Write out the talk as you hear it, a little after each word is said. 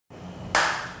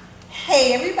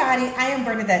Hey everybody, I am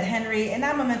Bernadette Henry and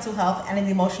I'm a mental health and an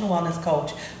emotional wellness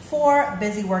coach for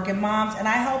busy working moms, and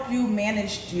I help you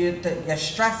manage your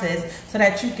stresses so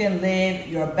that you can live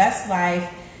your best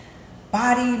life,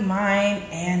 body, mind,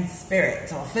 and spirit.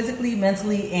 So physically,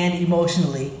 mentally, and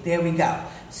emotionally. There we go.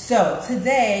 So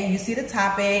today you see the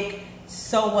topic,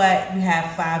 so what? You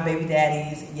have 5 baby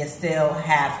daddies, you still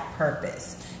have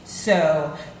purpose.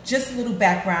 So just a little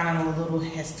background and a little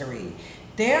history.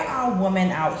 There are women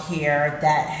out here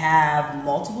that have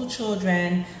multiple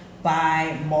children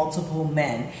by multiple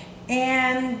men.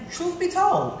 And truth be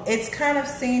told, it's kind of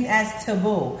seen as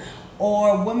taboo,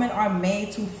 or women are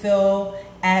made to feel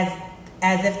as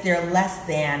if they're less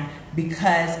than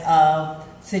because of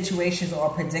situations or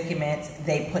predicaments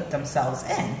they put themselves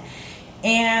in.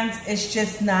 And it's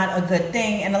just not a good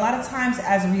thing. And a lot of times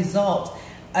as a result,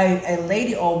 a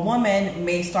lady or woman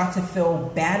may start to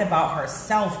feel bad about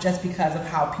herself just because of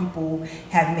how people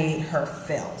have made her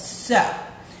feel. So,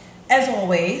 as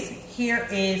always, here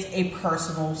is a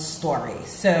personal story.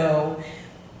 So,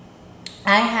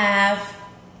 I have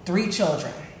 3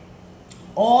 children.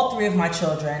 All 3 of my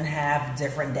children have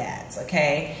different dads,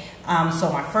 okay?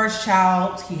 So my first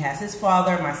child, he has his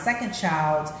father. My second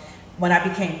child, when I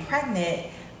became pregnant,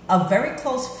 a very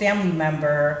close family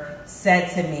member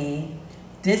said to me,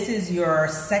 "This is your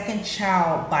second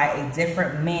child by a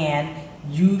different man.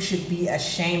 You should be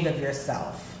ashamed of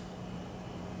yourself."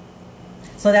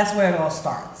 So that's where it all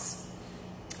starts.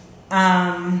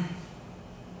 Why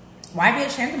be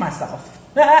ashamed of myself?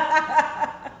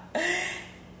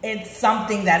 It's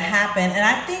something that happened, and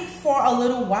I think for a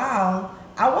little while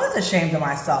I was ashamed of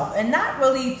myself, and not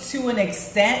really to an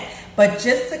extent, but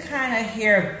just to kind of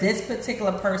hear this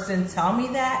particular person tell me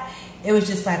that, it was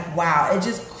just like, wow, it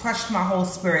just crushed my whole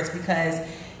spirits, because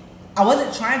I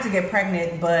wasn't trying to get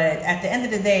pregnant, but at the end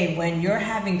of the day, when you're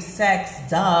having sex,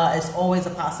 it's always a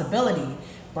possibility.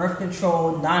 Birth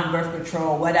control, non-birth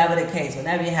control, whatever the case,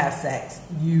 whenever you have sex,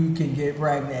 you can get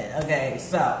pregnant. Okay,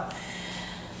 so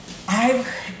I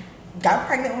got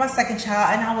pregnant with my second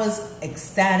child, and I was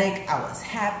ecstatic, I was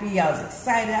happy, I was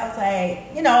excited, I was like,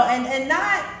 and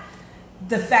not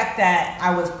the fact that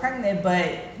I was pregnant, but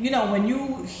when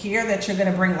you hear that you're going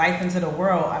to bring life into the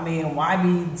world, I mean, why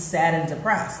be sad and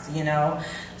depressed,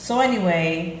 So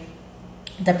anyway,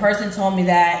 the person told me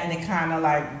that, and it kind of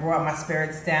like brought my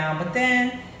spirits down, but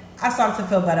then I started to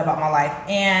feel better about my life.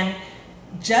 And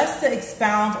just to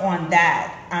expound on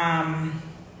that,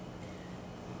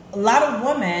 a lot of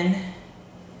women,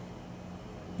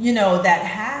 that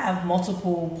have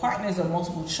multiple partners or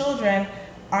multiple children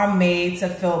are made to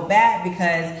feel bad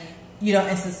because,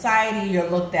 in society, you're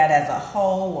looked at as a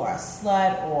hoe or a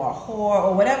slut or a whore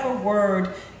or whatever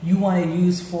word you want to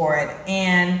use for it.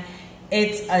 And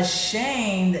it's a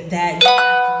shame that you have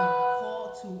to be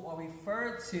called to or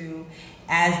referred to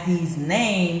as these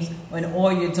names when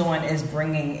all you're doing is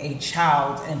bringing a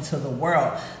child into the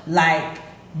world. Like,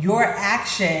 your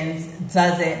actions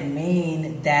doesn't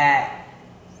mean that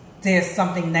there's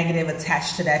something negative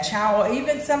attached to that child, or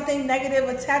even something negative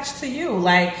attached to you.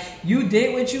 Like, you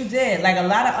did what you did. Like, a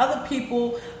lot of other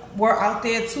people were out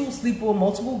there too, sleeping with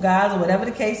multiple guys or whatever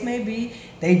the case may be.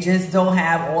 They just don't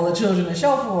have all the children to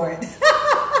show for it.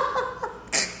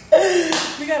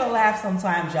 We gotta laugh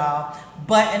sometimes, y'all.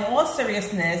 But in all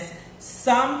seriousness,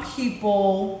 some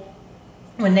people,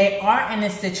 when they are in a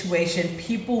situation,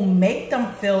 people make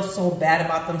them feel so bad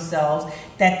about themselves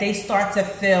that they start to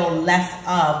feel less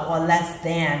of or less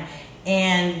than,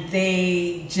 and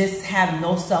they just have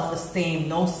no self-esteem,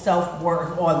 no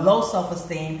self-worth, or low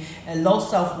self-esteem and low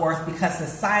self-worth because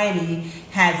society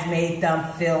has made them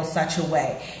feel such a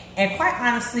way. And quite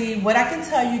honestly, what I can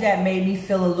tell you that made me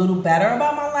feel a little better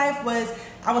about my life was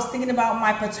I was thinking about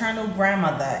my paternal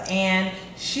grandmother, and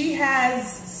she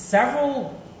has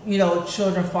several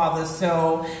children fathers.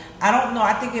 So I don't know,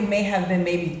 I think it may have been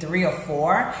maybe 3 or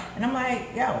 4. And I'm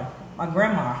like, yo, my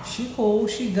grandma, she cool,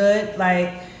 she good.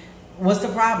 Like, what's the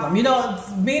problem?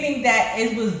 Meaning that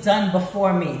it was done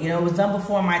before me. It was done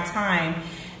before my time.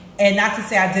 And not to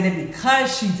say I did it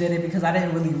because she did it, because I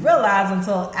didn't really realize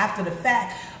until after the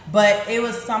fact. But it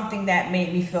was something that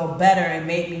made me feel better. It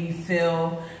made me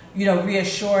feel,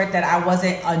 reassured that I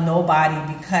wasn't a nobody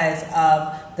because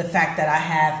of the fact that I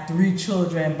have 3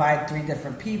 children by 3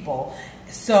 different people.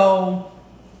 So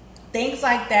things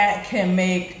like that can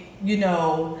make,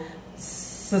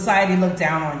 society look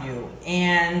down on you.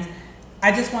 And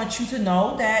I just want you to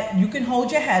know that you can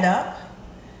hold your head up.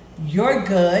 You're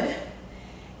good.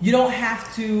 You don't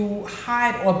have to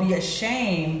hide or be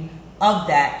ashamed of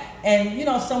that. And you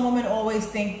know, some women always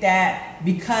think that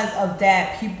because of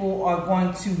that, people are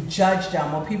going to judge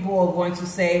them, or people are going to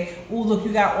say, oh, look,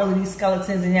 you got all of these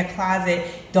skeletons in your closet,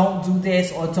 don't do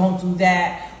this or don't do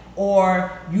that.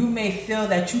 Or you may feel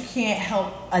that you can't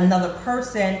help another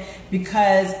person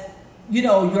because, you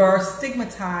know, you're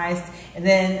stigmatized, and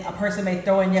then a person may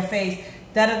throw in your face,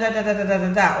 da da da da da da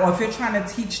da da. Or if you're trying to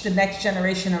teach the next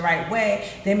generation the right way,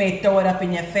 they may throw it up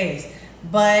in your face.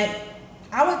 But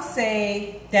I would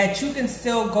say that you can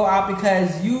still go out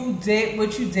because you did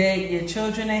what you did, your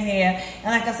children are here, and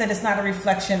like I said, it's not a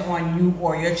reflection on you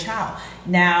or your child.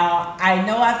 Now, I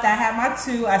know after I had my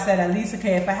two, I said at least,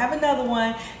 okay, if I have another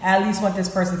one, I at least want this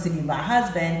person to be my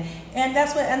husband, and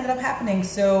that's what ended up happening.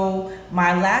 So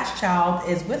my last child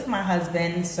is with my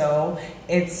husband, so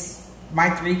it's my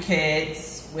 3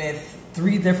 kids with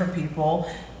 3 different people,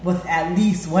 with at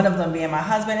least one of them being my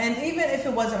husband. And even if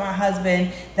it wasn't my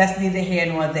husband, that's neither here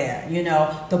nor there. You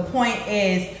know, the point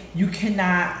is you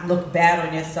cannot look bad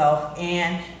on yourself,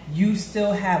 and you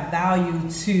still have value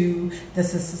to the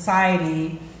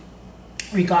society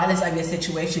regardless of your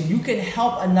situation. You can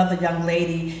help another young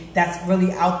lady that's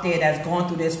really out there that's going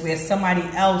through this, where somebody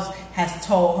else has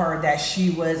told her that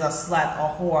she was a slut,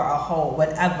 a whore, a hoe,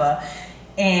 whatever,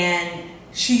 and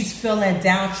she's feeling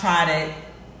downtrodden.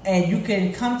 And you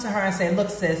can come to her and say, look,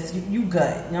 sis, you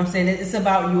good. You know what I'm saying? It's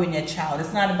about you and your child.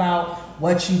 It's not about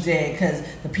what you did, because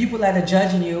the people that are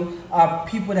judging you are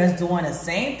people that's doing the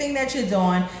same thing that you're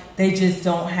doing. They just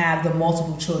don't have the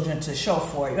multiple children to show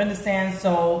for it. You understand?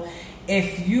 So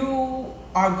if you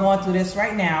are going through this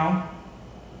right now,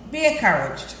 be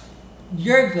encouraged.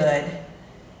 You're good.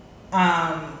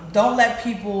 Don't let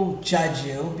people judge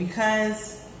you,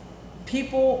 because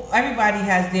everybody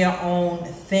has their own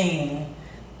thing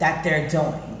that they're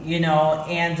doing, you know,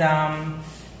 and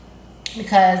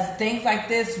because things like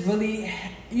this really,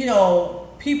 you know,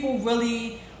 people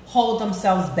really hold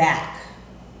themselves back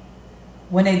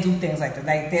when they do things like that.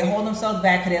 Like, they hold themselves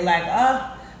back because they're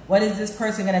like, what is this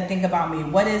person going to think about me?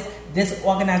 What is this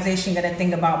organization going to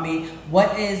think about me?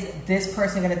 What is this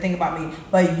person going to think about me?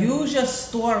 But use your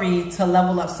story to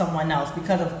level up someone else,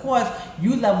 because of course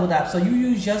you leveled up. So you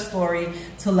use your story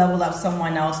to level up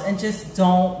someone else, and just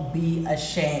don't be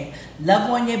ashamed. Love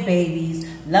on your babies,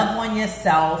 love on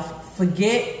yourself,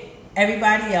 forget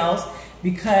everybody else,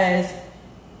 because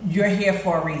you're here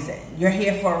for a reason. You're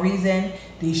here for a reason.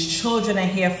 These children are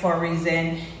here for a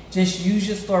reason. Just use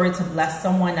your story to bless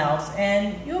someone else,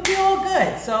 and you'll be all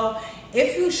good. So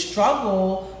if you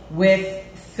struggle with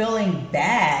feeling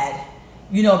bad,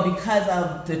 you know, because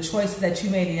of the choices that you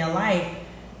made in your life,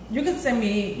 you can send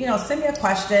me, you know, send me a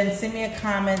question, send me a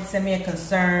comment, send me a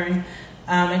concern,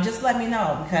 and just let me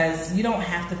know, because you don't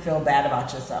have to feel bad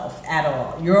about yourself at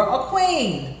all. You're a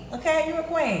queen, okay? You're a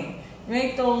queen. You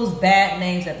ain't those bad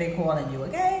names that they're calling you,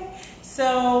 okay?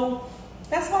 So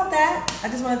that's about that. I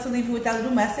just wanted to leave you with that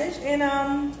little message, and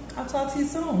I'll talk to you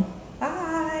soon. Bye.